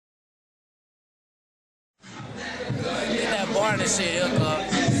Get that Barney shit here,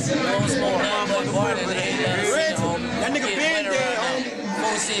 cuz. Don't smoke nothing but Barney and ain't nothing shit, homie. That nigga been dead, homie.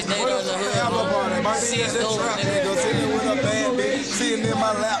 4-6 days on the hood, homie. 6 goals, nigga. Sitting with a bad bitch, sitting in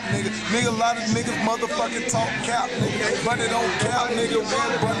my lap, nigga. Nigga, a lot of niggas motherfucking talk cap, nigga. Bunny don't cap, nigga.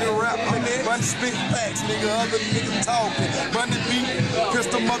 Bunny rap, nigga. Bunny spit facts, nigga. Other niggas talking. Bunny beat,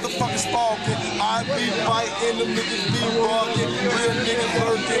 pistol motherfuckers sparking. I be fighting, them niggas be barking. Real niggas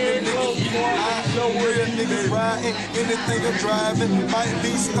lurking, them niggas be high. Real niggas riding, anything I'm driving. Might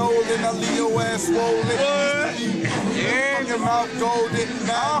be stolen, I leave your ass swollen. Fucking mouth golden.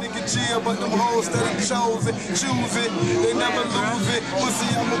 Now nigga chill, but them hoes that I chose it, choose it, they never lose it. Pussy,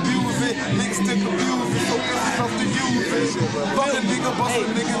 I'm abuse it, niggas still confuse it, so pussy tough to use it. Fuck a nigga, bust a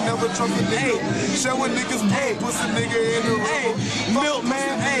nigga, never trust a nigga. Showing niggas pussy nigga in the room.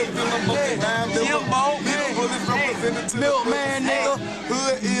 Milkman, Milkman, nigga.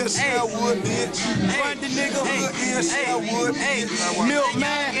 Hood is Sherwood, bitch. Find the nigga, hood is Sherwood,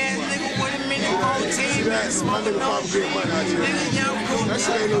 Milkman. Nigga with a minute on TV. That's my nigga probably get money out here. That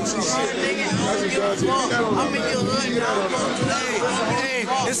shit ain't no cheap shit. That's a dodgy. I'm in your hood now. Hey,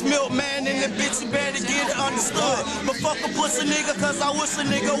 it's Milkman and the bitch, you better get it understood. But fuck a pussy nigga, cause I wish a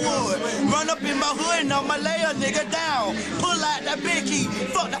nigga would. Run up in my hood and I'ma lay a nigga down. Pull out that big key,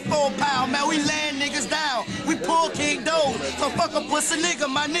 fuck that 4 pound, man, we laying niggas down. We pull king dough, so fuck a pussy nigga,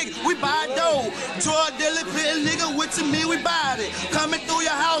 my nigga, we buy dough. Drug dealer, pill nigga, what you mean we buy it? Coming through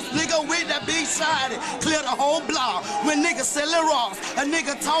your house, nigga, with that big side. Clear the whole block, when niggas selling rocks. A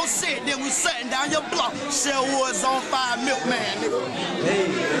nigga talk shit, then we shutting down your block. Sherwood's on fire, Milkman, nigga. Hey,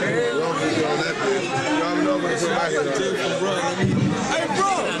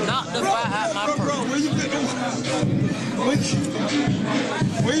 bro! Knock the fire out my Bro, where you get the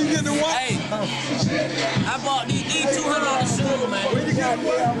Where you get the what? Hey, I bought these E200 on the shoe, man. Where you got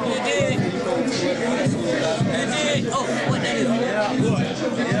You did. You did. Oh, what that is?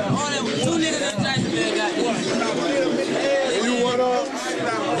 Oh, them 2 niggas in Jacksonville got these. You want up?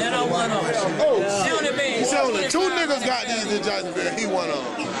 Then I won up. Oh, She only been. he said only 2 niggas got these in Jacksonville. He won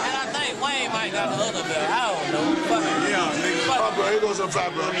up. And I think Wayne might got the other bill. I don't know. Fuck it. Yeah, nigga. Fuck, bro. Here goes some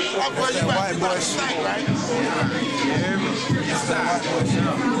fat, bro. Fuck, bro. You white boy shit, right?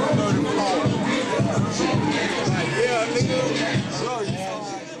 Yeah, nigga.